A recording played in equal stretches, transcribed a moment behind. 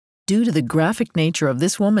Due to the graphic nature of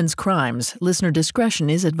this woman's crimes, listener discretion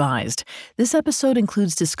is advised. This episode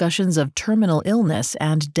includes discussions of terminal illness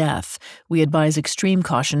and death. We advise extreme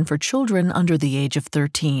caution for children under the age of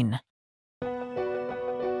 13.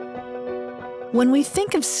 When we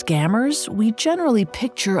think of scammers, we generally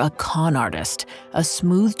picture a con artist, a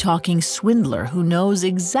smooth-talking swindler who knows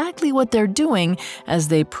exactly what they're doing as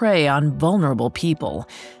they prey on vulnerable people.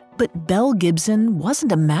 But Belle Gibson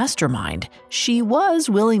wasn't a mastermind. She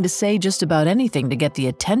was willing to say just about anything to get the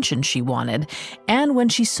attention she wanted, and when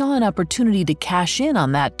she saw an opportunity to cash in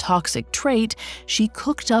on that toxic trait, she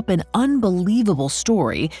cooked up an unbelievable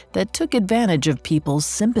story that took advantage of people's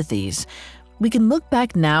sympathies. We can look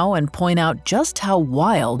back now and point out just how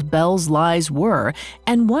wild Belle's lies were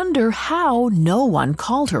and wonder how no one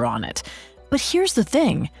called her on it. But here's the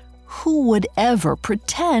thing, who would ever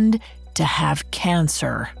pretend to have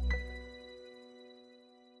cancer?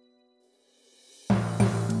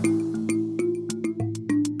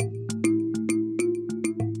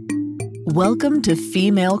 Welcome to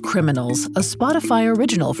Female Criminals, a Spotify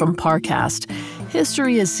original from Parcast.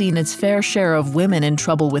 History has seen its fair share of women in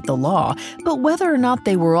trouble with the law, but whether or not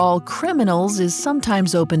they were all criminals is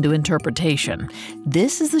sometimes open to interpretation.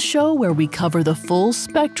 This is the show where we cover the full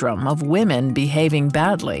spectrum of women behaving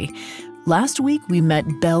badly. Last week, we met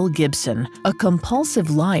Belle Gibson, a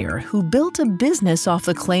compulsive liar who built a business off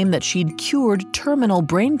the claim that she'd cured terminal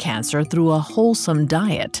brain cancer through a wholesome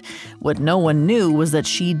diet. What no one knew was that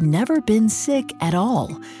she'd never been sick at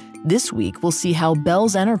all. This week, we'll see how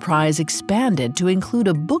Belle's enterprise expanded to include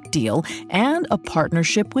a book deal and a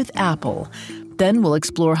partnership with Apple. Then we'll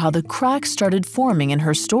explore how the cracks started forming in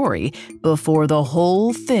her story before the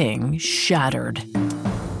whole thing shattered.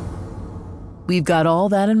 We've got all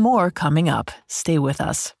that and more coming up. Stay with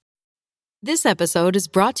us. This episode is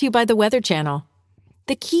brought to you by the Weather Channel.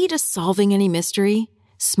 The key to solving any mystery?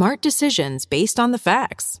 Smart decisions based on the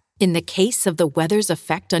facts. In the case of the weather's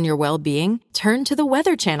effect on your well-being, turn to the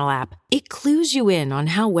Weather Channel app. It clues you in on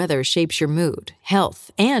how weather shapes your mood, health,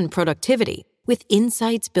 and productivity, with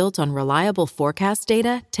insights built on reliable forecast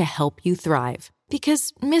data to help you thrive.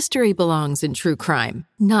 Because mystery belongs in true crime,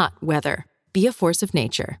 not weather. Be a force of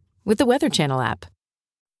nature with the Weather Channel app.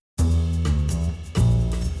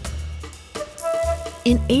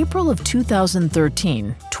 In April of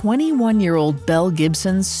 2013, 21-year-old Belle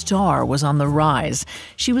Gibson's star was on the rise.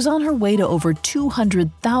 She was on her way to over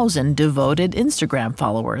 200,000 devoted Instagram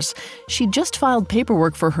followers. She'd just filed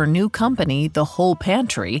paperwork for her new company, The Whole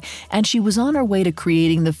Pantry, and she was on her way to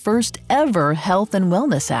creating the first ever health and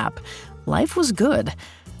wellness app. Life was good.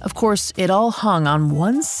 Of course, it all hung on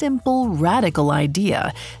one simple, radical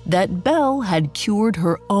idea that Belle had cured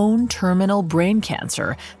her own terminal brain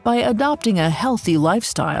cancer by adopting a healthy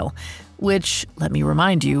lifestyle, which, let me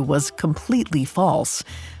remind you, was completely false.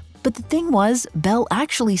 But the thing was, Belle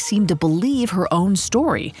actually seemed to believe her own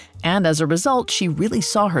story, and as a result, she really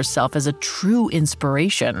saw herself as a true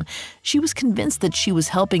inspiration. She was convinced that she was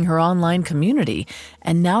helping her online community,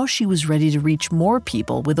 and now she was ready to reach more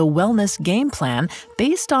people with a wellness game plan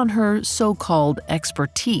based on her so-called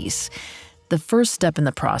expertise. The first step in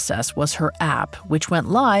the process was her app, which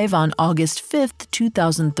went live on August 5th,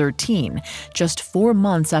 2013, just 4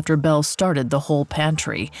 months after Belle started The Whole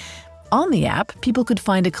Pantry. On the app, people could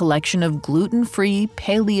find a collection of gluten-free,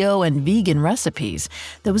 paleo, and vegan recipes.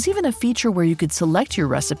 There was even a feature where you could select your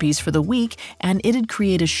recipes for the week and it'd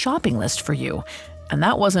create a shopping list for you. And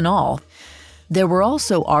that wasn't all. There were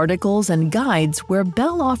also articles and guides where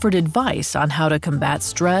Belle offered advice on how to combat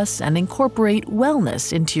stress and incorporate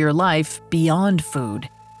wellness into your life beyond food.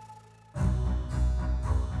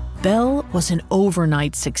 Belle was an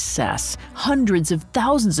overnight success. Hundreds of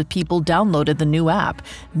thousands of people downloaded the new app.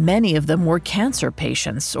 Many of them were cancer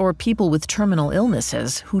patients or people with terminal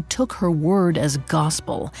illnesses who took her word as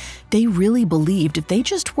gospel. They really believed if they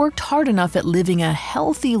just worked hard enough at living a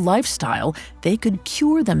healthy lifestyle, they could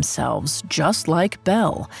cure themselves just like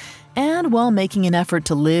Belle. And while making an effort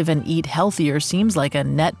to live and eat healthier seems like a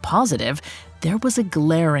net positive, there was a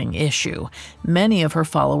glaring issue. Many of her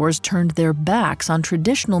followers turned their backs on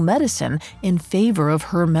traditional medicine in favor of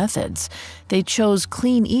her methods. They chose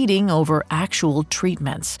clean eating over actual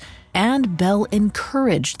treatments. And Belle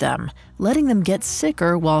encouraged them, letting them get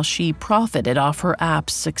sicker while she profited off her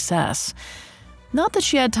app's success. Not that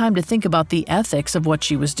she had time to think about the ethics of what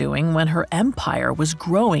she was doing when her empire was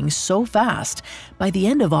growing so fast. By the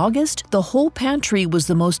end of August, The Whole Pantry was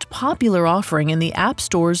the most popular offering in the App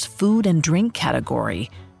Store's food and drink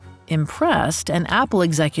category. Impressed, an Apple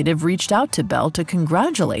executive reached out to Belle to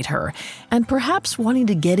congratulate her, and perhaps wanting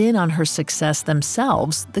to get in on her success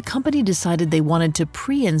themselves, the company decided they wanted to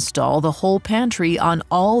pre-install the whole pantry on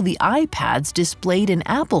all the iPads displayed in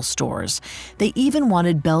Apple stores. They even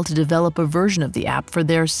wanted Belle to develop a version of the app for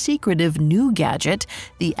their secretive new gadget,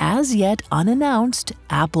 the as-yet unannounced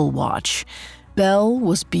Apple Watch. Belle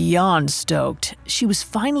was beyond stoked. She was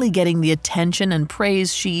finally getting the attention and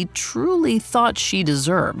praise she truly thought she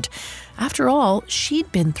deserved. After all, she'd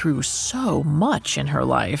been through so much in her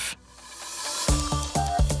life.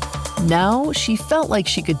 Now, she felt like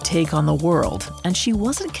she could take on the world, and she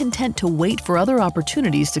wasn't content to wait for other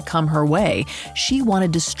opportunities to come her way. She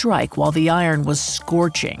wanted to strike while the iron was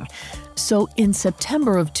scorching. So in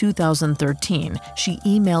September of 2013, she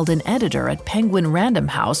emailed an editor at Penguin Random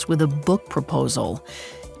House with a book proposal.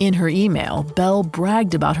 In her email, Belle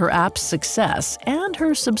bragged about her app's success and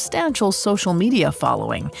her substantial social media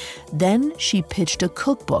following. Then she pitched a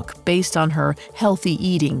cookbook based on her healthy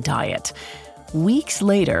eating diet. Weeks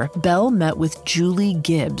later, Belle met with Julie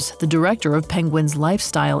Gibbs, the director of Penguin's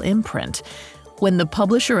lifestyle imprint. When the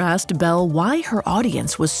publisher asked Belle why her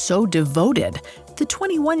audience was so devoted, the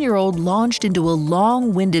 21-year-old launched into a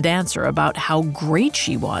long-winded answer about how great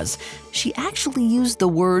she was. She actually used the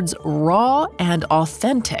words raw and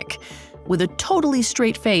authentic. With a totally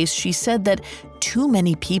straight face, she said that too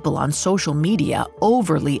many people on social media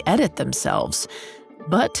overly edit themselves.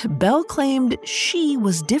 But Belle claimed she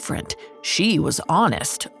was different. She was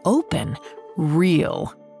honest, open,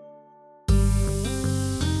 real.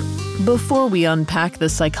 Before we unpack the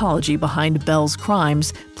psychology behind Belle's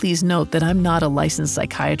crimes, please note that I'm not a licensed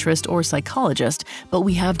psychiatrist or psychologist, but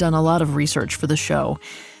we have done a lot of research for the show.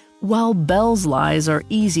 While Belle's lies are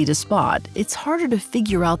easy to spot, it's harder to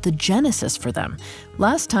figure out the genesis for them.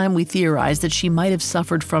 Last time we theorized that she might have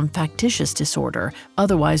suffered from factitious disorder,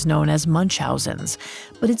 otherwise known as Munchausen's.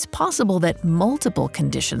 But it's possible that multiple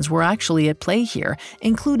conditions were actually at play here,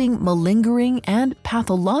 including malingering and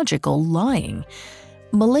pathological lying.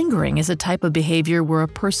 Malingering is a type of behavior where a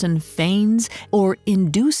person feigns or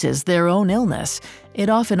induces their own illness. It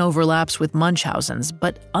often overlaps with Munchausen's,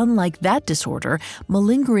 but unlike that disorder,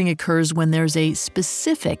 malingering occurs when there's a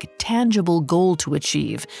specific, tangible goal to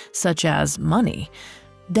achieve, such as money.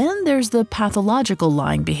 Then there's the pathological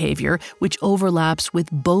lying behavior, which overlaps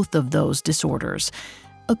with both of those disorders.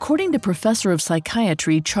 According to Professor of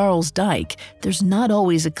Psychiatry Charles Dyke, there's not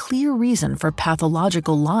always a clear reason for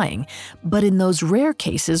pathological lying, but in those rare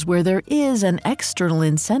cases where there is an external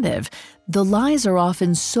incentive, the lies are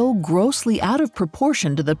often so grossly out of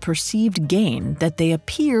proportion to the perceived gain that they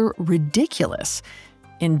appear ridiculous.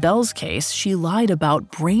 In Belle's case, she lied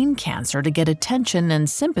about brain cancer to get attention and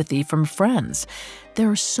sympathy from friends. There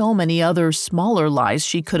are so many other smaller lies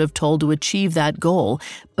she could have told to achieve that goal,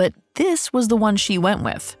 but this was the one she went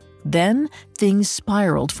with. Then, things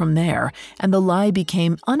spiraled from there, and the lie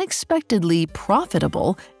became unexpectedly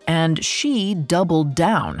profitable, and she doubled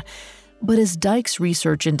down. But as Dyke's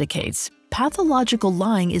research indicates, pathological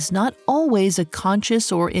lying is not always a conscious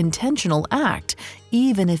or intentional act,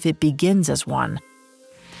 even if it begins as one.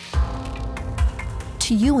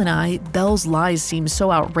 To you and I, Belle's lies seem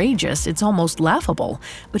so outrageous it's almost laughable,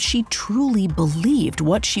 but she truly believed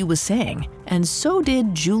what she was saying, and so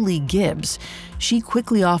did Julie Gibbs. She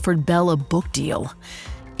quickly offered Belle a book deal.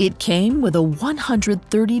 It came with a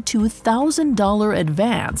 $132,000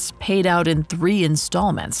 advance paid out in 3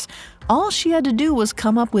 installments. All she had to do was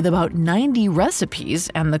come up with about 90 recipes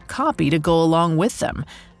and the copy to go along with them.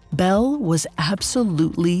 Belle was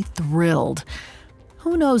absolutely thrilled.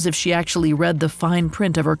 Who knows if she actually read the fine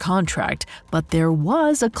print of her contract, but there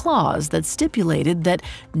was a clause that stipulated that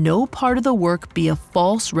no part of the work be a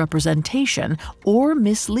false representation or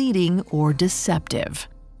misleading or deceptive.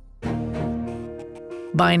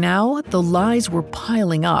 By now, the lies were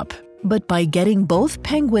piling up, but by getting both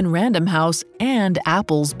Penguin Random House and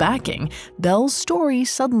Apple's backing, Belle's story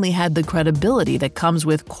suddenly had the credibility that comes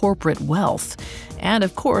with corporate wealth. And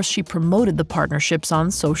of course, she promoted the partnerships on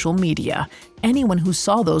social media. Anyone who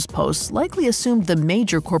saw those posts likely assumed the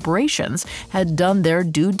major corporations had done their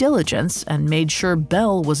due diligence and made sure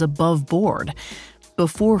Belle was above board.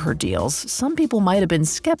 Before her deals, some people might have been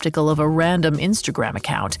skeptical of a random Instagram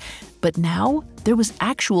account, but now there was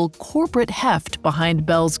actual corporate heft behind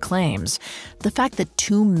Belle's claims. The fact that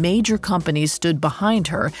 2 major companies stood behind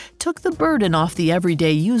her took the burden off the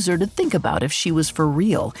everyday user to think about if she was for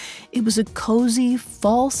real. It was a cozy,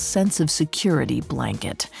 false sense of security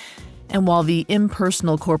blanket. And while the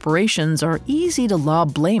impersonal corporations are easy to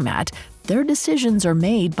lob blame at, their decisions are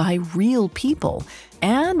made by real people,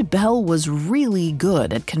 and Belle was really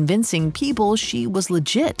good at convincing people she was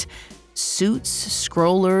legit. Suits,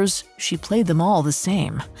 scrollers, she played them all the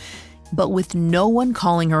same. But with no one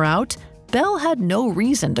calling her out, Belle had no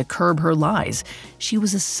reason to curb her lies. She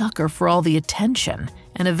was a sucker for all the attention,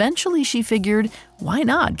 and eventually she figured, why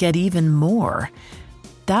not get even more?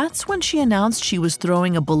 That's when she announced she was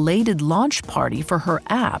throwing a belated launch party for her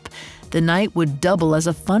app. The night would double as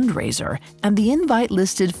a fundraiser, and the invite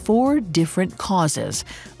listed 4 different causes: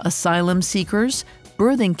 asylum seekers,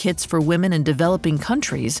 birthing kits for women in developing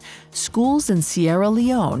countries, schools in Sierra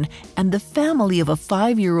Leone, and the family of a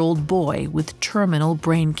 5-year-old boy with terminal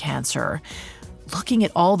brain cancer. Looking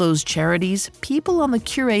at all those charities, people on the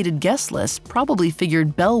curated guest list probably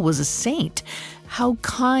figured Belle was a saint. How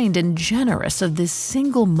kind and generous of this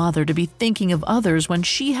single mother to be thinking of others when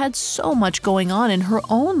she had so much going on in her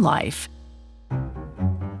own life.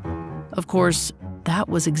 Of course, that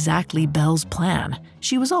was exactly Belle's plan.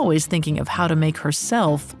 She was always thinking of how to make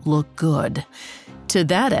herself look good. To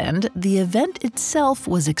that end, the event itself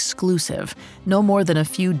was exclusive. No more than a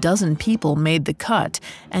few dozen people made the cut,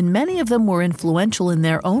 and many of them were influential in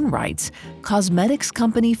their own rights: cosmetics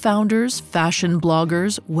company founders, fashion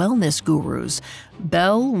bloggers, wellness gurus.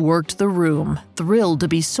 Belle worked the room, thrilled to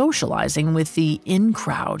be socializing with the in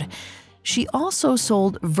crowd. She also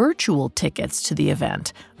sold virtual tickets to the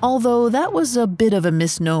event, although that was a bit of a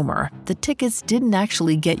misnomer. The tickets didn't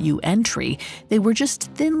actually get you entry, they were just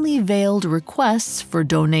thinly veiled requests for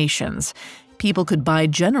donations. People could buy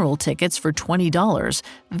general tickets for $20,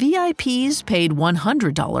 VIPs paid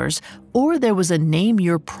 $100, or there was a name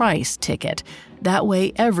your price ticket. That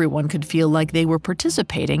way everyone could feel like they were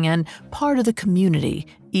participating and part of the community,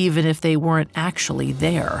 even if they weren't actually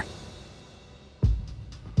there.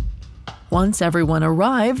 Once everyone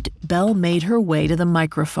arrived, Belle made her way to the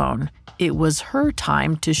microphone. It was her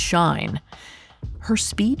time to shine. Her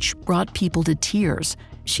speech brought people to tears.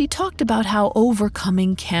 She talked about how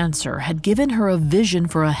overcoming cancer had given her a vision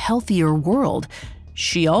for a healthier world.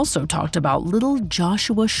 She also talked about little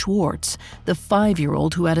Joshua Schwartz, the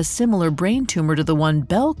 5-year-old who had a similar brain tumor to the one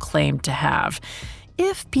Belle claimed to have.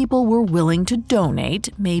 If people were willing to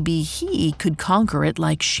donate, maybe he could conquer it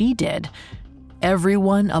like she did.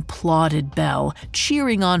 Everyone applauded Belle,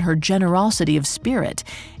 cheering on her generosity of spirit,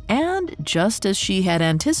 and just as she had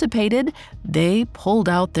anticipated, they pulled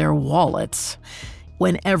out their wallets.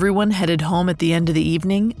 When everyone headed home at the end of the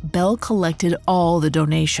evening, Belle collected all the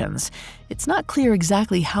donations. It's not clear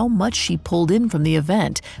exactly how much she pulled in from the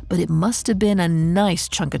event, but it must have been a nice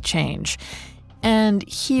chunk of change. And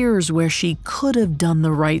here's where she could have done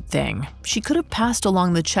the right thing. She could have passed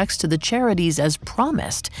along the checks to the charities as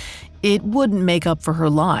promised. It wouldn't make up for her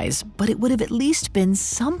lies, but it would have at least been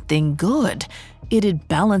something good. It'd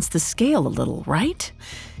balance the scale a little, right?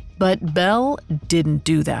 But Belle didn't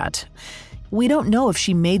do that. We don't know if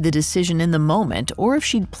she made the decision in the moment or if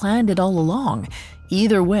she'd planned it all along.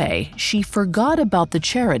 Either way, she forgot about the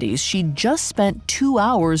charities she'd just spent 2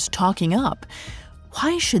 hours talking up.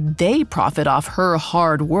 Why should they profit off her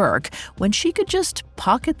hard work when she could just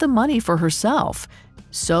pocket the money for herself?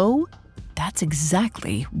 So, that's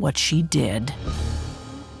exactly what she did.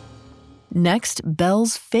 Next,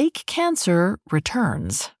 Belle's fake cancer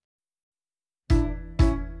returns.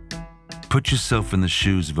 Put yourself in the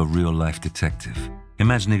shoes of a real-life detective.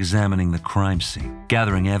 Imagine examining the crime scene,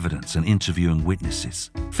 gathering evidence and interviewing witnesses,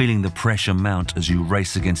 feeling the pressure mount as you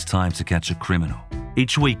race against time to catch a criminal.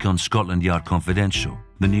 Each week on Scotland Yard Confidential,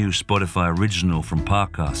 the new Spotify original from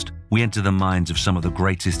Parcast, we enter the minds of some of the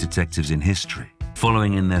greatest detectives in history,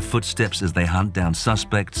 following in their footsteps as they hunt down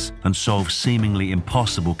suspects and solve seemingly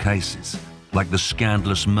impossible cases, like the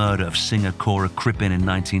scandalous murder of singer Cora Crippen in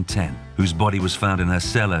 1910, whose body was found in her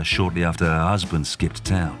cellar shortly after her husband skipped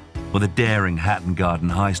town, or the daring Hatton Garden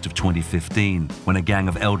heist of 2015, when a gang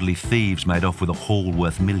of elderly thieves made off with a haul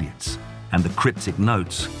worth millions, and the cryptic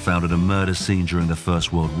notes found at a murder scene during the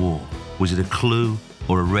First World War. Was it a clue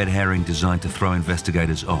or a red herring designed to throw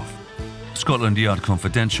investigators off? Scotland Yard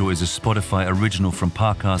Confidential is a Spotify original from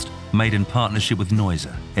Parcast, made in partnership with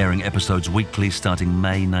Noiser, airing episodes weekly starting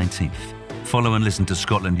May 19th. Follow and listen to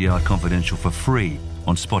Scotland Yard Confidential for free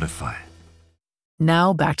on Spotify.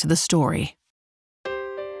 Now back to the story.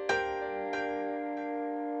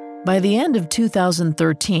 By the end of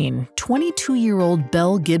 2013, 22-year-old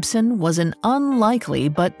Belle Gibson was an unlikely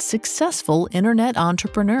but successful internet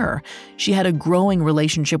entrepreneur. She had a growing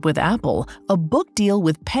relationship with Apple, a book deal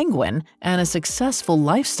with Penguin, and a successful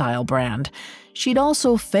lifestyle brand. She'd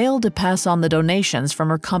also failed to pass on the donations from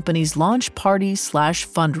her company's launch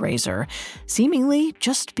party/fundraiser, seemingly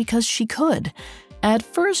just because she could. At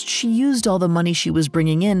first, she used all the money she was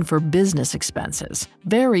bringing in for business expenses,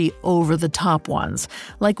 very over-the-top ones,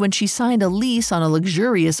 like when she signed a lease on a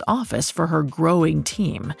luxurious office for her growing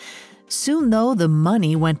team. Soon, though, the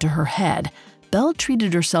money went to her head. Belle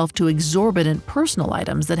treated herself to exorbitant personal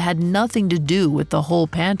items that had nothing to do with the whole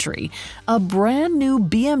pantry. A brand new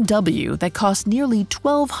BMW that cost nearly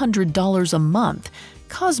 $1,200 a month,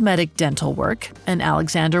 cosmetic dental work, an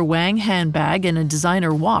Alexander Wang handbag, and a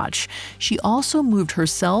designer watch. She also moved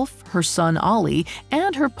herself, her son Ollie,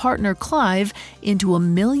 and her partner Clive into a $1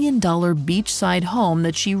 million beachside home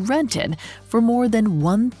that she rented for more than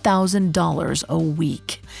 $1,000 a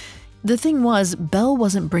week. The thing was, Belle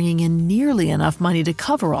wasn't bringing in nearly enough money to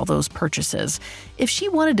cover all those purchases. If she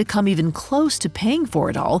wanted to come even close to paying for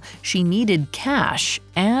it all, she needed cash,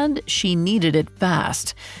 and she needed it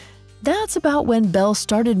fast. That's about when Belle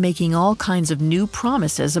started making all kinds of new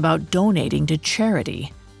promises about donating to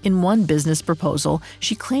charity. In one business proposal,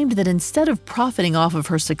 she claimed that instead of profiting off of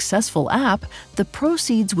her successful app, the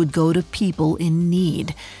proceeds would go to people in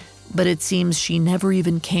need. But it seems she never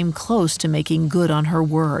even came close to making good on her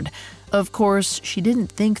word. Of course, she didn't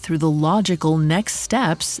think through the logical next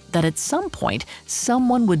steps that at some point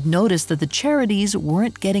someone would notice that the charities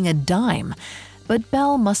weren't getting a dime. But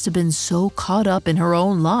Belle must have been so caught up in her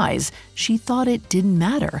own lies, she thought it didn't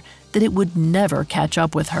matter, that it would never catch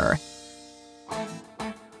up with her.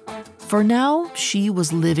 For now, she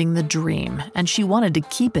was living the dream, and she wanted to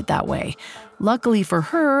keep it that way. Luckily for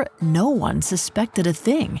her, no one suspected a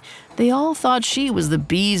thing. They all thought she was the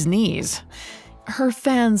bee's knees. Her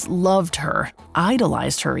fans loved her,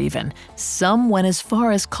 idolized her even. Some went as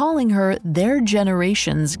far as calling her their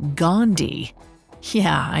generation's Gandhi.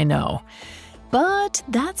 Yeah, I know. But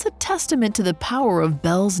that's a testament to the power of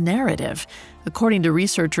Belle's narrative. According to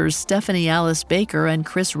researchers Stephanie Alice Baker and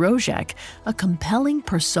Chris Rojek, a compelling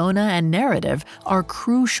persona and narrative are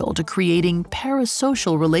crucial to creating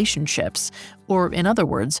parasocial relationships, or in other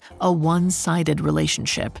words, a one-sided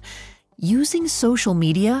relationship. Using social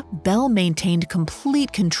media, Belle maintained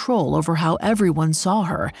complete control over how everyone saw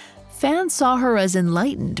her. Fans saw her as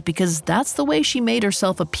enlightened because that's the way she made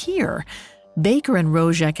herself appear. Baker and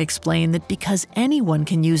Rojek explain that because anyone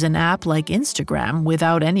can use an app like Instagram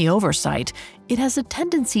without any oversight, it has a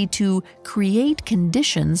tendency to create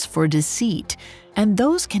conditions for deceit, and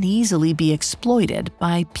those can easily be exploited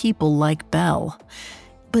by people like Belle.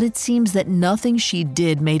 But it seems that nothing she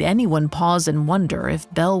did made anyone pause and wonder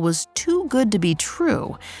if Belle was too good to be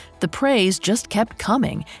true. The praise just kept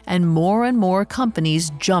coming, and more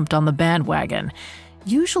companies jumped on the bandwagon.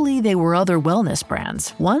 Usually they were other wellness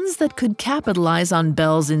brands, ones that could capitalize on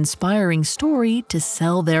Belle's inspiring story to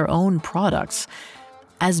sell their own products.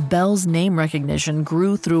 As Belle's name recognition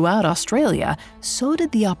grew throughout Australia, so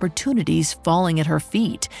did the opportunities falling at her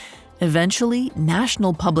feet. Eventually,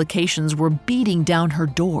 national publications were beating down her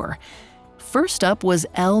door. First up was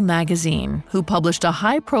Elle magazine, who published a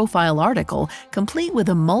high-profile article complete with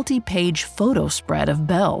a multi-page photo spread of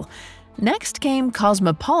Belle. Next came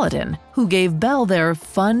Cosmopolitan, who gave Belle their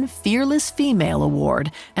Fun Fearless Female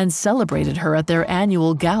Award and celebrated her at their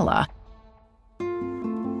annual gala.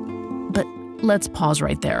 But let's pause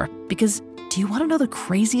right there, because do you want to know the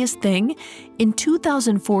craziest thing? In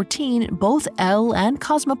 2014, both Elle and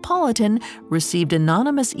Cosmopolitan received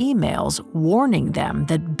anonymous emails warning them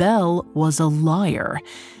that Belle was a liar.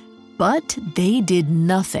 But they did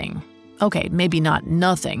nothing. Okay, maybe not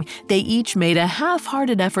nothing. They each made a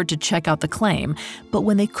half-hearted effort to check out the claim, but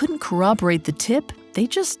when they couldn't corroborate the tip, they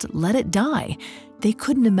just let it die. They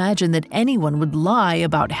couldn't imagine that anyone would lie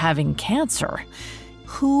about having cancer.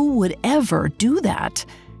 Who would ever do that?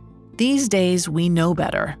 These days, we know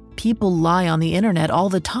better. People lie on the internet all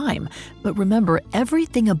the time. But remember,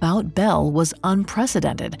 everything about Belle was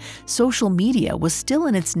unprecedented. Social media was still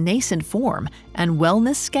in its nascent form, and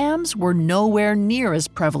wellness scams were nowhere near as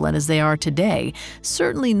prevalent as they are today,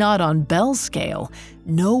 certainly not on Belle's scale.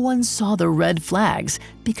 No one saw the red flags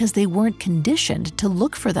because they weren't conditioned to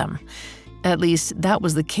look for them. At least, that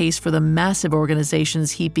was the case for the massive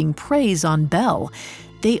organizations heaping praise on Belle.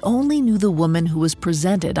 They only knew the woman who was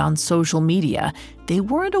presented on social media. They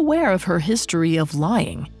weren't aware of her history of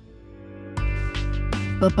lying.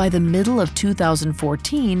 But by the middle of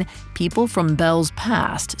 2014, people from Belle's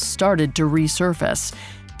past started to resurface.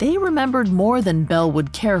 They remembered more than Belle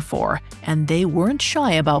would care for, and they weren't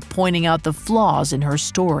shy about pointing out the flaws in her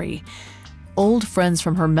story. Old friends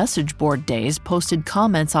from her message board days posted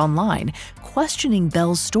comments online, questioning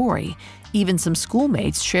Belle's story. Even some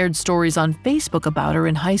schoolmates shared stories on Facebook about her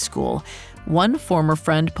in high school. One former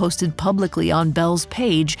friend posted publicly on Belle's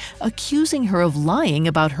page, accusing her of lying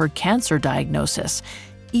about her cancer diagnosis.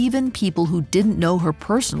 Even people who didn't know her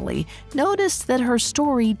personally noticed that her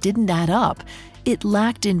story didn't add up. It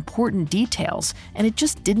lacked important details, and it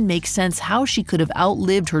just didn't make sense how she could have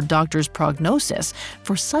outlived her doctor's prognosis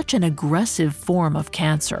for such an aggressive form of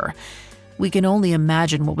cancer. We can only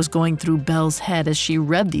imagine what was going through Belle's head as she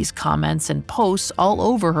read these comments and posts all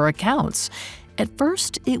over her accounts. At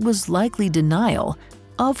first, it was likely denial.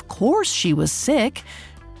 Of course she was sick.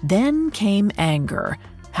 Then came anger.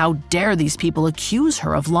 How dare these people accuse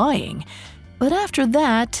her of lying? But after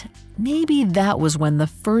that, maybe that was when the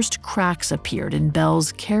first cracks appeared in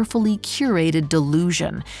Belle's carefully curated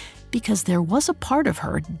delusion, because there was a part of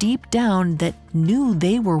her deep down that knew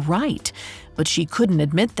they were right. But she couldn't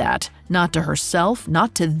admit that, not to herself,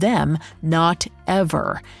 not to them, not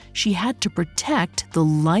ever. She had to protect the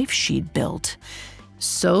life she'd built.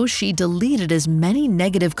 So she deleted as many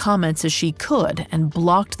negative comments as she could and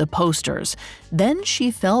blocked the posters. Then she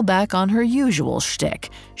fell back on her usual shtick.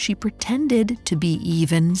 She pretended to be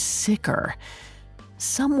even sicker.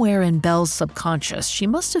 Somewhere in Belle's subconscious, she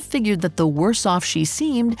must have figured that the worse off she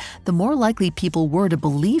seemed, the more likely people were to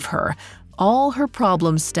believe her. All her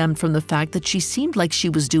problems stemmed from the fact that she seemed like she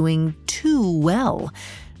was doing too well.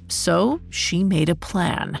 So she made a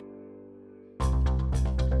plan.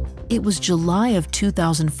 It was July of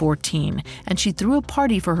 2014, and she threw a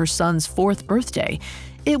party for her son's 4th birthday.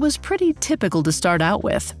 It was pretty typical to start out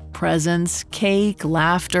with. Presents, cake,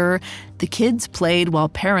 laughter. The kids played while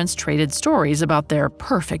parents traded stories about their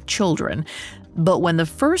perfect children. But when the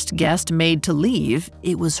first guest made to leave,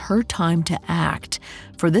 it was her time to act.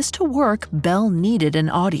 For this to work, Belle needed an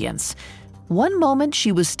audience. One moment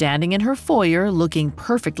she was standing in her foyer looking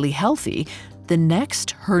perfectly healthy. The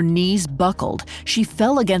next, her knees buckled. She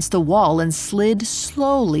fell against the wall and slid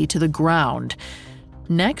slowly to the ground.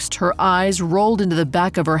 Next, her eyes rolled into the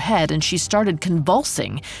back of her head and she started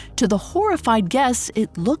convulsing. To the horrified guests,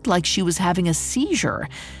 it looked like she was having a seizure.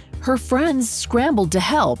 Her friends scrambled to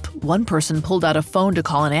help. One person pulled out a phone to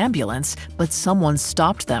call an ambulance, but someone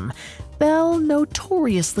stopped them. Belle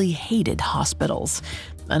notoriously hated hospitals.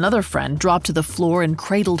 Another friend dropped to the floor and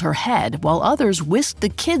cradled her head, while others whisked the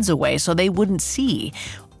kids away so they wouldn't see.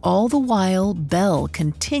 All the while, Belle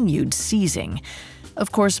continued seizing.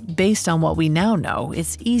 Of course, based on what we now know,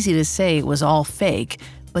 it's easy to say it was all fake,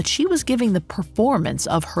 but she was giving the performance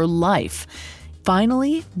of her life.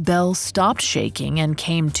 Finally, Belle stopped shaking and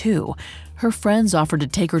came to. Her friends offered to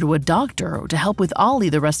take her to a doctor to help with Ollie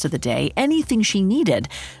the rest of the day, anything she needed,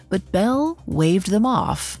 but Belle waved them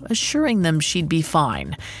off, assuring them she'd be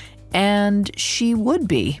fine. And she would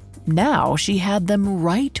be. Now she had them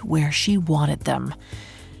right where she wanted them.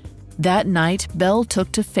 That night, Belle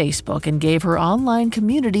took to Facebook and gave her online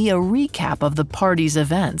community a recap of the party's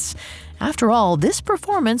events. After all, this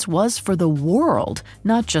performance was for the world,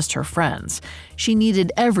 not just her friends. She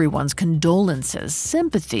needed everyone's condolences,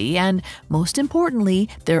 sympathy, and, most importantly,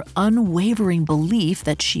 their unwavering belief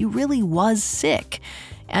that she really was sick.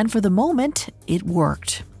 And for the moment, it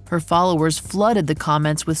worked. Her followers flooded the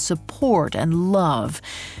comments with support and love.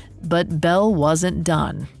 But Belle wasn't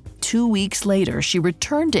done. 2 weeks later, she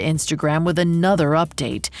returned to Instagram with another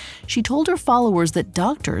update. She told her followers that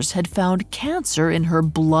doctors had found cancer in her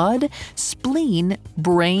blood, spleen,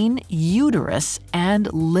 brain, uterus,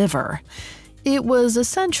 and liver. It was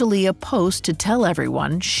essentially a post to tell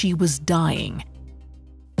everyone she was dying.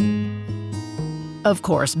 Of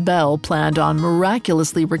course, Belle planned on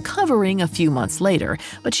miraculously recovering a few months later,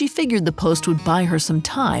 but she figured the post would buy her some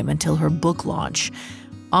time until her book launch.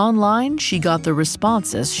 Online, she got the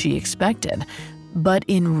responses she expected. But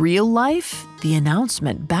in real life, the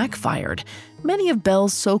announcement backfired. Many of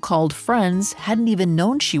Belle's so-called friends hadn't even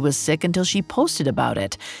known she was sick until she posted about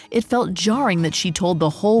it. It felt jarring that she told the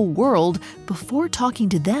whole world before talking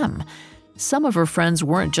to them. Some of her friends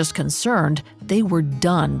weren't just concerned, they were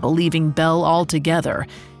done believing Belle altogether.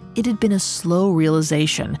 It had been a slow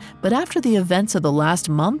realization, but after the events of the last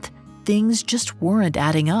month, things just weren't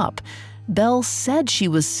adding up. Belle said she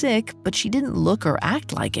was sick, but she didn't look or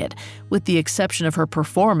act like it. With the exception of her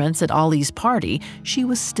performance at Ollie's party, she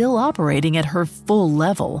was still operating at her full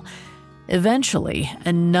level. Eventually,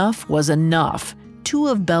 enough was enough. 2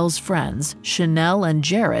 of Belle's friends, Chanel and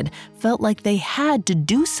Jared, felt like they had to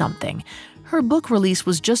do something. Her book release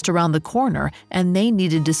was just around the corner, and they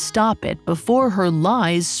needed to stop it before her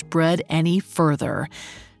lies spread any further.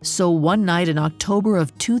 So one night in October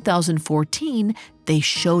of 2014, they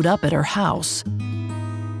showed up at her house.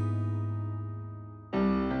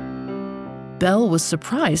 Belle was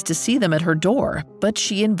surprised to see them at her door, but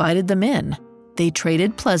she invited them in. They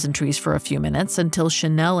traded pleasantries for a few minutes until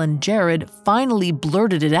Chanel and Jared finally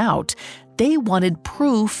blurted it out. They wanted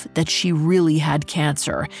proof that she really had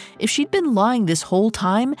cancer. If she'd been lying this whole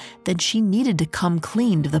time, then she needed to come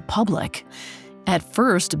clean to the public. At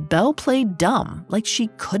first, Belle played dumb, like she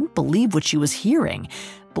couldn't believe what she was hearing.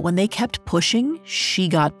 But when they kept pushing, she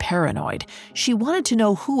got paranoid. She wanted to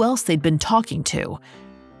know who else they'd been talking to.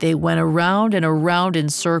 They went around and around in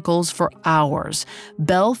circles for hours.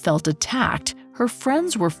 Belle felt attacked. Her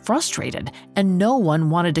friends were frustrated, and no one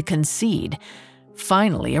wanted to concede.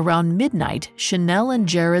 Finally, around midnight, Chanel and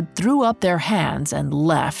Jared threw up their hands and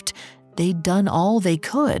left. They'd done all they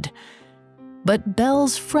could. But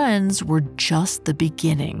Belle's friends were just the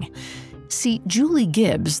beginning. See, Julie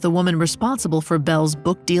Gibbs, the woman responsible for Belle's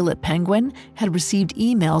book deal at Penguin, had received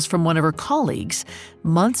emails from one of her colleagues.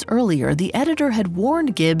 Months earlier, the editor had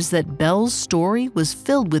warned Gibbs that Belle's story was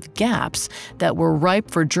filled with gaps that were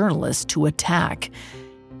ripe for journalists to attack.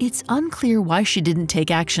 It's unclear why she didn't take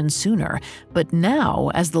action sooner, but now,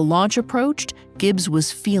 as the launch approached, Gibbs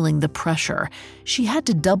was feeling the pressure. She had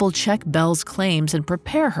to double-check Belle's claims and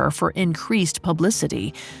prepare her for increased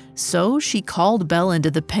publicity. So she called Belle into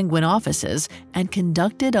the Penguin offices and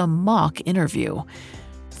conducted a mock interview.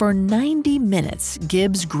 For 90 minutes,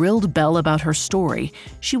 Gibbs grilled Belle about her story.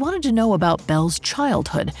 She wanted to know about Belle's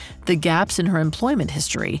childhood, the gaps in her employment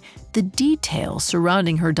history, the details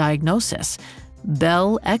surrounding her diagnosis.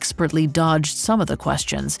 Belle expertly dodged some of the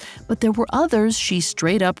questions, but there were others she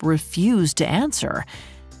straight up refused to answer.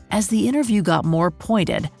 As the interview got more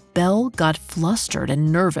pointed, Belle got flustered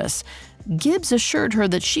and nervous. Gibbs assured her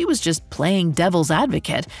that she was just playing devil's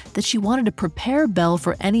advocate, that she wanted to prepare Belle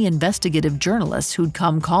for any investigative journalists who'd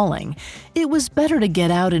come calling. It was better to get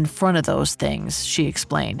out in front of those things, she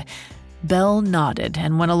explained. Belle nodded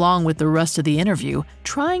and went along with the rest of the interview,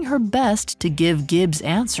 trying her best to give Gibbs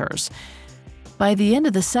answers. By the end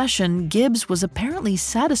of the session, Gibbs was apparently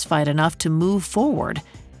satisfied enough to move forward.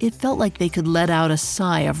 It felt like they could let out a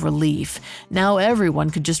sigh of relief. Now everyone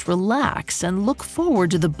could just relax and look forward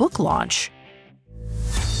to the book launch.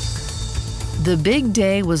 The big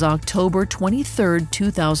day was October 23,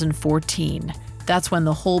 2014. That's when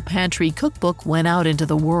the Whole Pantry cookbook went out into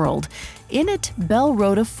the world. In it, Belle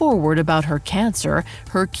wrote a foreword about her cancer,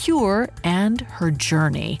 her cure, and her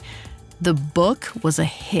journey. The book was a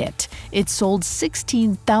hit. It sold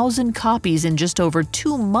 16,000 copies in just over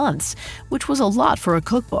 2 months, which was a lot for a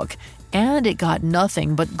cookbook, and it got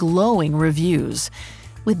nothing but glowing reviews.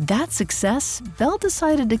 With that success, Belle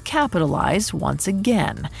decided to capitalize once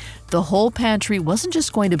again. The Whole Pantry wasn't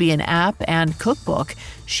just going to be an app and cookbook,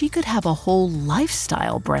 she could have a whole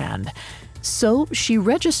lifestyle brand. So she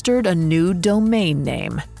registered a new domain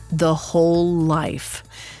name, The Whole Life.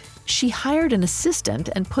 She hired an assistant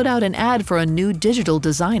and put out an ad for a new digital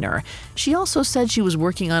designer. She also said she was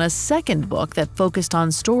working on a second book that focused on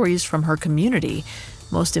stories from her community.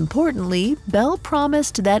 Most importantly, Belle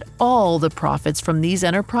promised that all the profits from these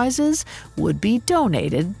enterprises would be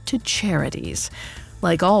donated to charities.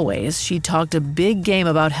 Like always, she talked a big game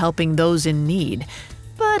about helping those in need.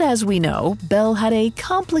 But as we know, Belle had a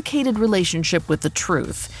complicated relationship with the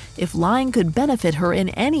truth. If lying could benefit her in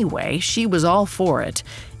any way, she was all for it.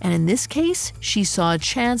 And in this case, she saw a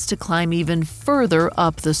chance to climb even further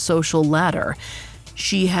up the social ladder.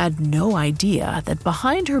 She had no idea that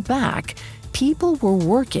behind her back, people were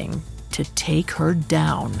working to take her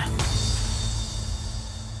down.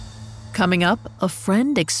 Coming up, a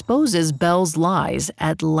friend exposes Belle's lies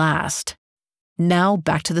at last. Now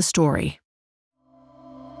back to the story.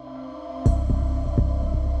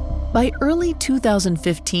 By early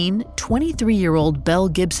 2015, 23-year-old Belle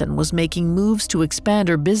Gibson was making moves to expand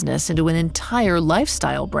her business into an entire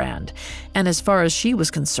lifestyle brand. And as far as she was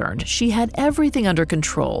concerned, she had everything under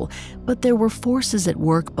control, but there were forces at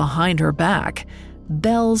work behind her back.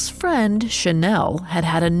 Belle's friend, Chanel, had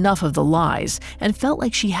had enough of the lies and felt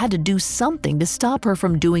like she had to do something to stop her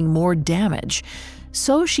from doing more damage.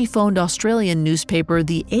 So she phoned Australian newspaper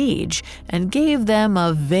The Age and gave them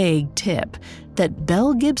a vague tip that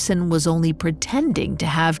Belle Gibson was only pretending to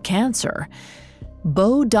have cancer.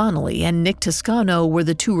 Bo Donnelly and Nick Toscano were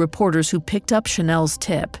the two reporters who picked up Chanel's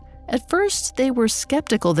tip. At first, they were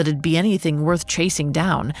skeptical that it'd be anything worth chasing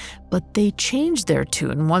down, but they changed their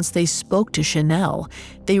tune once they spoke to Chanel.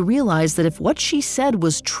 They realized that if what she said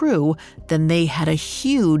was true, then they had a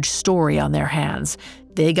huge story on their hands.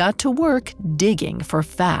 They got to work digging for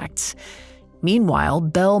facts. Meanwhile,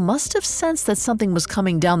 Belle must have sensed that something was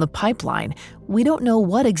coming down the pipeline. We don't know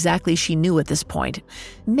what exactly she knew at this point.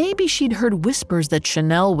 Maybe she'd heard whispers that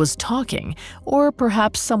Chanel was talking, or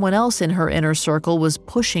perhaps someone else in her inner circle was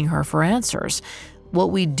pushing her for answers.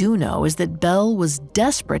 What we do know is that Belle was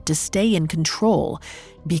desperate to stay in control,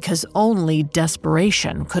 because only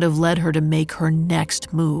desperation could have led her to make her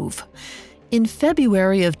next move. In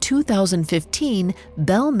February of 2015,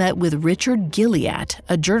 Belle met with Richard Gilliatt,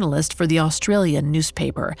 a journalist for the Australian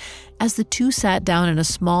newspaper. As the two sat down in a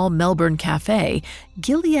small Melbourne cafe,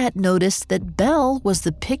 Gilliatt noticed that Belle was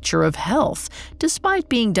the picture of health, despite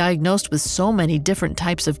being diagnosed with so many different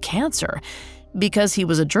types of cancer. Because he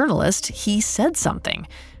was a journalist, he said something.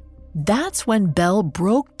 That's when Belle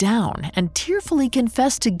broke down and tearfully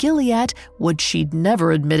confessed to Gilliatt what she'd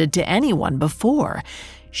never admitted to anyone before.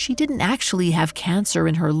 She didn't actually have cancer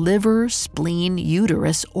in her liver, spleen,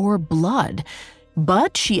 uterus, or blood.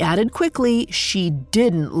 But she added quickly, she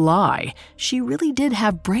didn't lie. She really did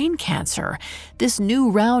have brain cancer. This new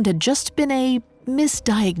round had just been a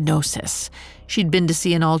misdiagnosis. She'd been to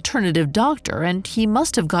see an alternative doctor, and he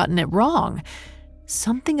must have gotten it wrong.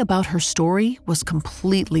 Something about her story was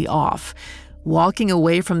completely off. Walking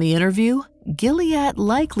away from the interview, Gilliatt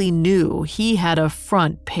likely knew he had a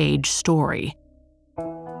front-page story.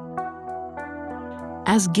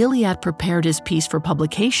 As Gilliatt prepared his piece for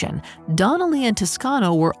publication, Donnelly and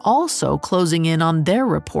Toscano were also closing in on their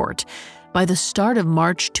report. By the start of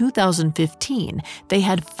March 2015, they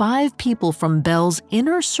had 5 people from Belle's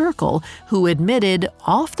inner circle who admitted,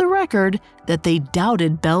 off the record, that they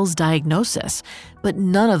doubted Belle's diagnosis, but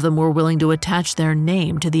none of them were willing to attach their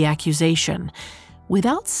name to the accusation.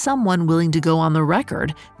 Without someone willing to go on the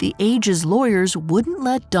record, the Age's lawyers wouldn't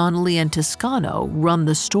let Donnelly and Toscano run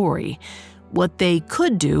the story. What they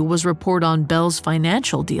could do was report on Belle's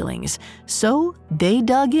financial dealings, so they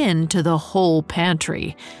dug into the whole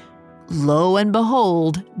pantry. Lo and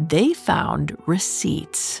behold, they found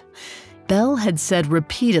receipts. Belle had said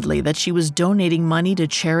repeatedly that she was donating money to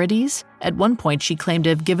charities. At one point, she claimed to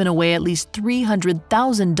have given away at least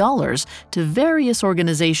 $300,000 to various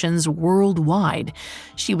organizations worldwide.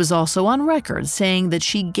 She was also on record saying that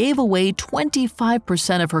she gave away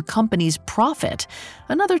 25% of her company's profit.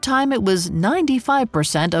 Another time, it was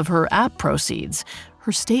 95% of her app proceeds.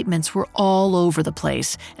 Her statements were all over the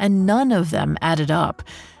place, and none of them added up.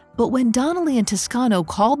 But when Donnelly and Toscano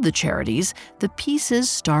called the charities, the pieces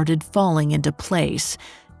started falling into place.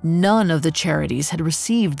 None of the charities had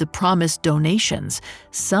received the promised donations.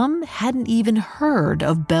 Some hadn't even heard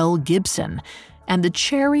of Belle Gibson. And the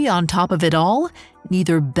cherry on top of it all,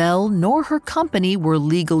 neither Belle nor her company were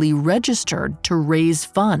legally registered to raise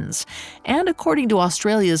funds. And according to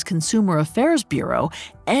Australia's Consumer Affairs Bureau,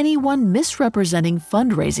 anyone misrepresenting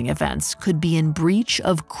fundraising events could be in breach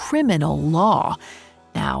of criminal law.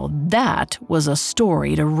 Now that was a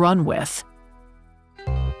story to run with.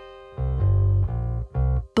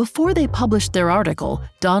 Before they published their article,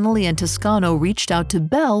 Donnelly and Toscano reached out to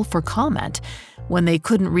Belle for comment. When they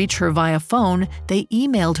couldn't reach her via phone, they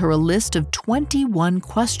emailed her a list of 21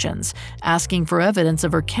 questions, asking for evidence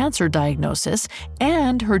of her cancer diagnosis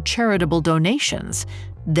and her charitable donations.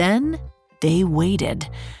 Then they waited.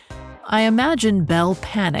 I imagine Belle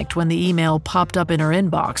panicked when the email popped up in her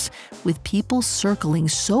inbox. With people circling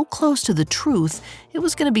so close to the truth, it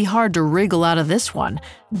was going to be hard to wriggle out of this one.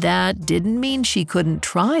 That didn't mean she couldn't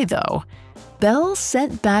try, though. Belle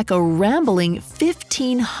sent back a rambling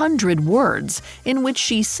 1,500 words in which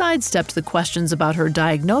she sidestepped the questions about her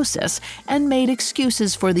diagnosis and made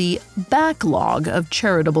excuses for the backlog of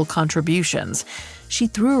charitable contributions. She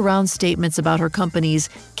threw around statements about her company's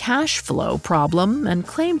cash flow problem and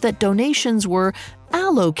claimed that donations were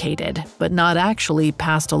allocated but not actually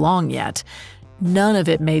passed along yet. None of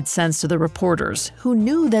it made sense to the reporters, who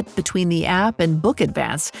knew that between the app and book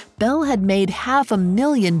advance, Belle had made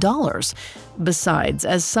 $500,000. Besides,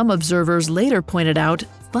 as some observers later pointed out,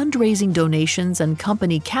 fundraising donations and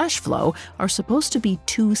company cash flow are supposed to be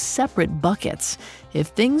 2 separate buckets. If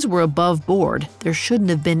things were above board, there shouldn't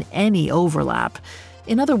have been any overlap.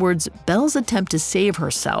 In other words, Belle's attempt to save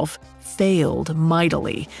herself failed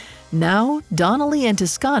mightily. Now, Donnelly and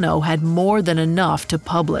Toscano had more than enough to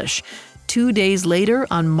publish. 2 days later,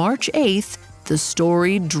 on March 8th, the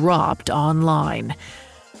story dropped online.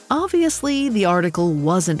 Obviously, the article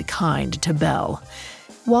wasn't kind to Belle.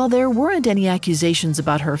 While there weren't any accusations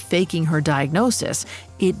about her faking her diagnosis,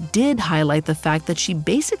 it did highlight the fact that she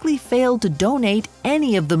basically failed to donate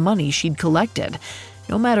any of the money she'd collected.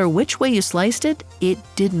 No matter which way you sliced it, it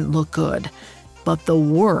didn't look good. But the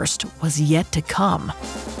worst was yet to come.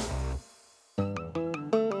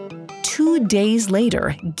 2 days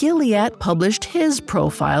later, Gilliatt published his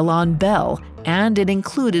profile on Belle, and it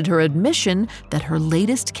included her admission that her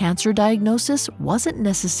latest cancer diagnosis wasn't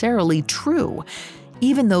necessarily true.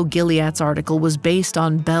 Even though Gilead's article was based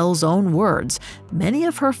on Belle's own words, many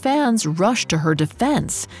of her fans rushed to her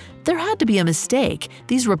defense. There had to be a mistake.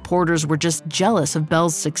 These reporters were just jealous of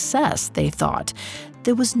Belle's success, they thought.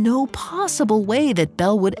 There was no possible way that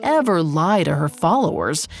Belle would ever lie to her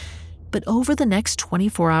followers. But over the next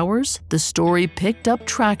 24 hours, the story picked up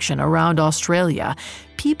traction around Australia.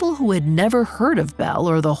 People who had never heard of Belle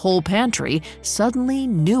or the whole pantry suddenly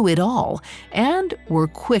knew it all and were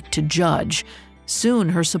quick to judge. Soon,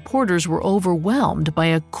 her supporters were overwhelmed by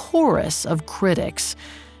a chorus of critics.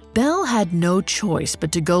 Belle had no choice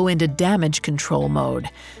but to go into damage control mode.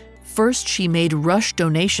 First, she made rush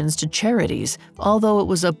donations to charities, although it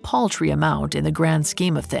was a paltry amount in the grand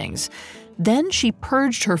scheme of things. Then she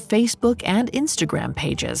purged her Facebook and Instagram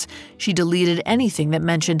pages. She deleted anything that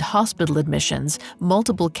mentioned hospital admissions,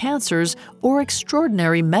 multiple cancers, or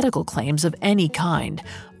extraordinary medical claims of any kind.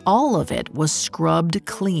 All of it was scrubbed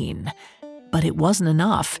clean. But it wasn't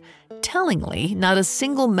enough. Tellingly, not a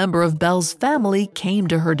single member of Belle's family came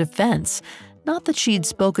to her defense. Not that she'd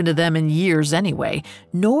spoken to them in years anyway,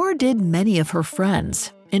 nor did many of her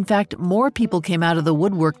friends. In fact, more people came out of the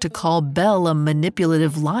woodwork to call Belle a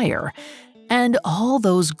manipulative liar. And all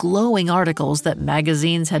those glowing articles that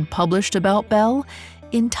magazines had published about Belle,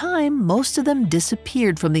 in time, most of them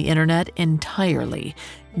disappeared from the internet entirely.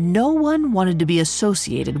 No one wanted to be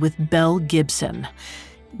associated with Belle Gibson.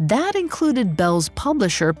 That included Belle's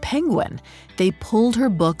publisher, Penguin. They pulled her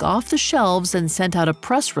book off the shelves and sent out a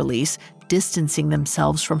press release distancing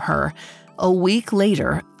themselves from her. A week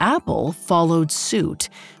later, Apple followed suit.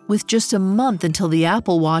 With just a month until the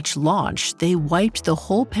Apple Watch launch, they wiped the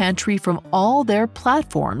whole pantry from all their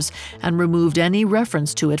platforms and removed any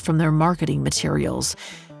reference to it from their marketing materials.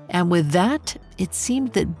 And with that, it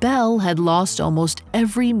seemed that Belle had lost almost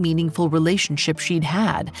every meaningful relationship she'd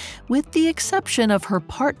had, with the exception of her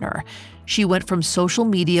partner. She went from social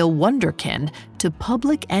media wonderkind to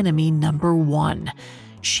public enemy number one.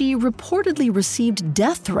 She reportedly received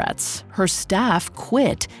death threats, her staff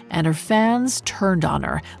quit, and her fans turned on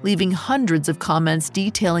her, leaving hundreds of comments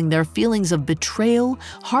detailing their feelings of betrayal,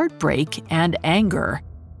 heartbreak, and anger.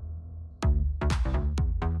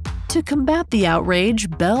 To combat the outrage,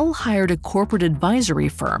 Belle hired a corporate advisory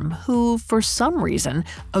firm who, for some reason,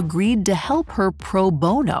 agreed to help her pro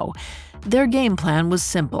bono. Their game plan was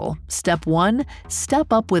simple. Step 1,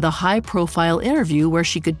 step up with a high-profile interview where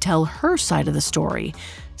she could tell her side of the story.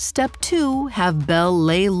 Step 2, have Belle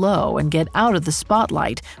lay low and get out of the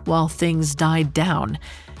spotlight while things died down.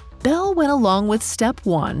 Belle went along with Step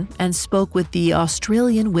 1 and spoke with the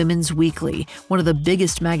Australian Women's Weekly, one of the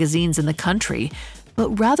biggest magazines in the country.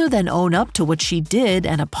 But rather than own up to what she did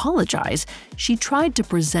and apologize, she tried to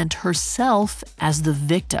present herself as the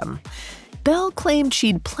victim. Belle claimed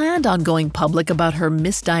she'd planned on going public about her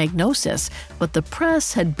misdiagnosis, but the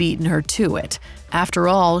press had beaten her to it. After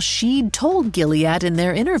all, she'd told Gilead in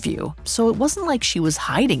their interview, so it wasn't like she was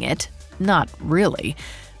hiding it. Not really.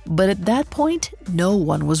 But at that point, no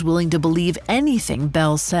one was willing to believe anything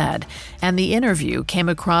Belle said, and the interview came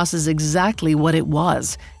across as exactly what it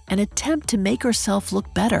was, an attempt to make herself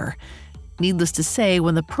look better. Needless to say,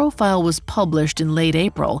 when the profile was published in late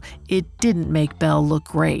April, it didn't make Belle look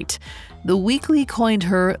great. The Weekly coined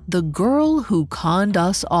her the girl who conned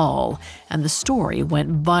us all, and the story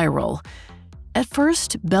went viral. At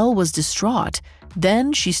first, Belle was distraught.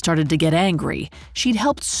 Then she started to get angry. She'd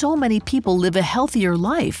helped so many people live a healthier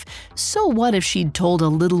life. So what if she'd told a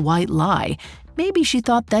little white lie? Maybe she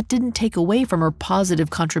thought that didn't take away from her positive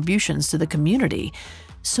contributions to the community.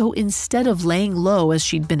 So instead of laying low as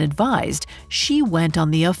she'd been advised, she went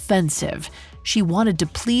on the offensive. She wanted to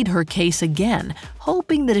plead her case again,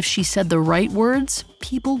 hoping that if she said the right words,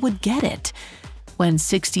 people would get it. When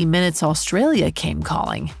 60 Minutes Australia came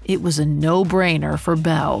calling, it was a no-brainer for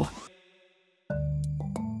Belle.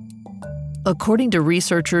 According to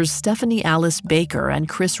researchers Stephanie Alice Baker and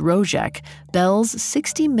Chris Rojek, Belle's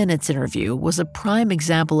 60 Minutes interview was a prime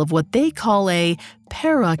example of what they call a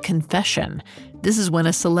para-confession. This is when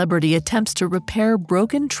a celebrity attempts to repair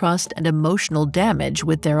broken trust and emotional damage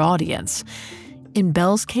with their audience. In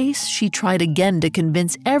Belle's case, she tried again to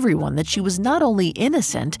convince everyone that she was not only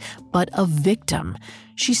innocent, but a victim.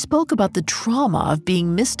 She spoke about the trauma of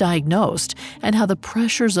being misdiagnosed and how the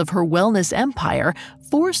pressures of her wellness empire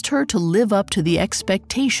forced her to live up to the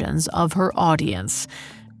expectations of her audience.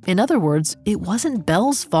 In other words, it wasn't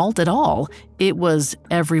Belle's fault at all. It was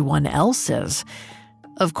everyone else's.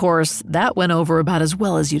 Of course, that went over about as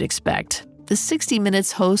well as you'd expect. The 60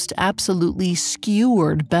 Minutes host absolutely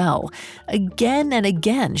skewered Belle. Again and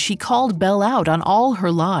again, she called Belle out on all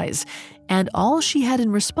her lies, and all she had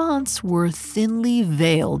in response were thinly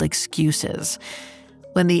veiled excuses.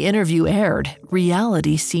 When the interview aired,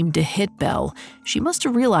 reality seemed to hit Belle. She must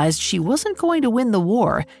have realized she wasn't going to win the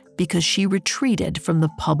war because she retreated from the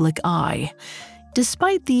public eye.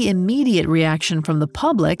 Despite the immediate reaction from the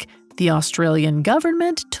public, the Australian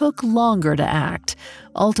government took longer to act.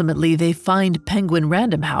 Ultimately, they fined Penguin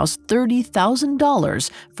Random House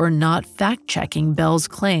 $30,000 for not fact-checking Belle's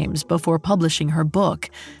claims before publishing her book.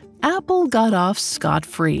 Apple got off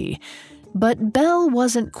scot-free. But Belle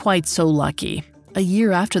wasn't quite so lucky. A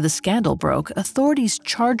year after the scandal broke, authorities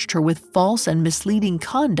charged her with false and misleading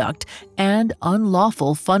conduct and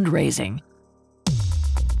unlawful fundraising.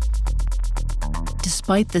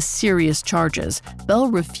 Despite the serious charges,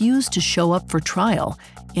 Belle refused to show up for trial.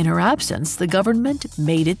 In her absence, the government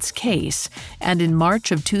made its case, and in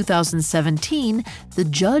March of 2017, the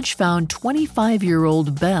judge found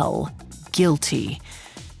 25-year-old Belle guilty.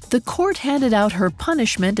 The court handed out her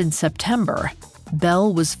punishment in September.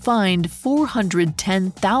 Belle was fined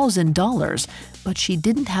 $410,000, but she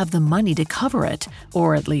didn't have the money to cover it,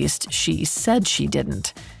 or at least she said she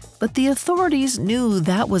didn't. But the authorities knew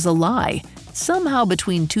that was a lie. Somehow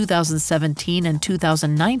between 2017 and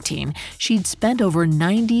 2019, she'd spent over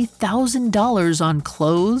 $90,000 on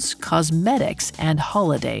clothes, cosmetics, and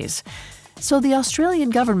holidays. So the Australian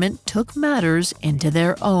government took matters into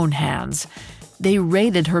their own hands. They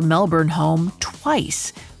raided her Melbourne home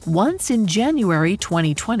twice, once in January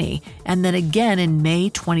 2020 and then again in May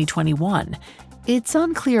 2021. It's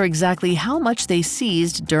unclear exactly how much they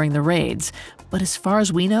seized during the raids, but as far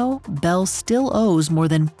as we know, Belle still owes more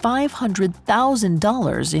than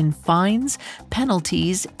 $500,000 in fines,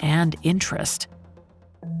 penalties, and interest.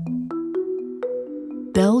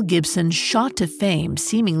 Belle Gibson shot to fame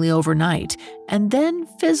seemingly overnight and then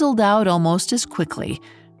fizzled out almost as quickly.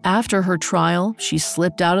 After her trial, she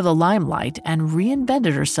slipped out of the limelight and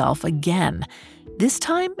reinvented herself again. This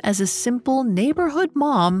time as a simple neighborhood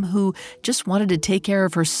mom who just wanted to take care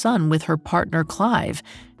of her son with her partner Clive.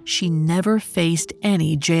 She never faced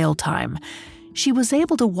any jail time. She was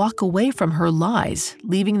able to walk away from her lies,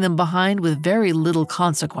 leaving them behind with very little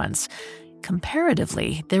consequence.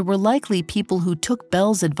 Comparatively, there were likely people who took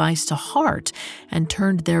Belle's advice to heart and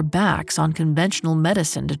turned their backs on conventional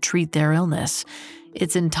medicine to treat their illness.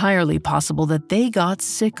 It's entirely possible that they got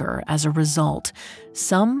sicker as a result.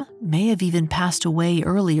 Some may have even passed away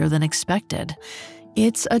earlier than expected.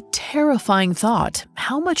 It's a terrifying thought,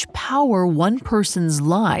 how much power one person's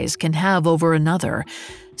lies can have over another.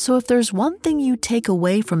 So if there's one thing you take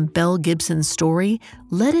away from Belle Gibson's story,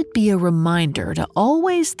 let it be a reminder to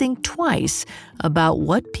always think twice about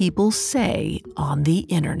what people say on the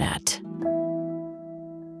internet.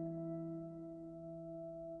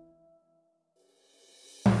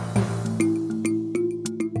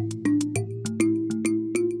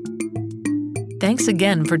 Thanks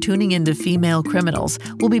again for tuning in to Female Criminals.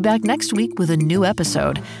 We'll be back next week with a new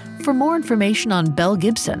episode. For more information on Belle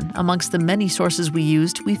Gibson, amongst the many sources we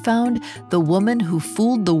used, we found The Woman Who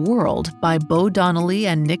Fooled the World by Bo Donnelly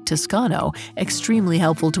and Nick Toscano, extremely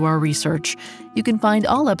helpful to our research. You can find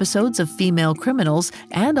all episodes of Female Criminals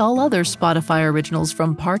and all other Spotify originals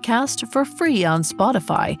from Parcast for free on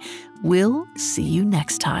Spotify. We'll see you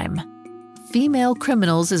next time. Female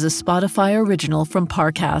Criminals is a Spotify original from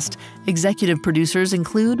Parcast. Executive producers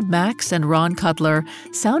include Max and Ron Cutler.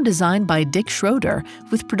 Sound design by Dick Schroeder,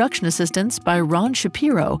 with production assistance by Ron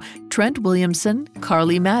Shapiro, Trent Williamson,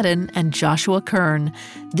 Carly Madden, and Joshua Kern.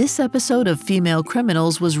 This episode of Female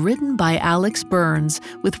Criminals was written by Alex Burns,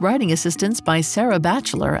 with writing assistance by Sarah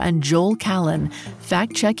Batchelor and Joel Callan,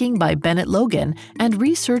 fact-checking by Bennett Logan, and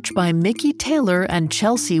research by Mickey Taylor and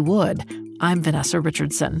Chelsea Wood. I'm Vanessa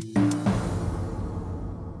Richardson.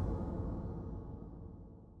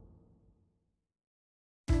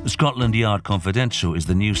 Scotland Yard Confidential is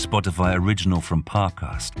the new Spotify original from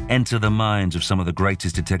Parcast. Enter the minds of some of the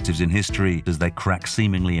greatest detectives in history as they crack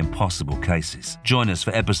seemingly impossible cases. Join us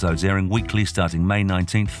for episodes airing weekly starting May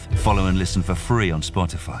 19th. Follow and listen for free on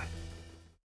Spotify.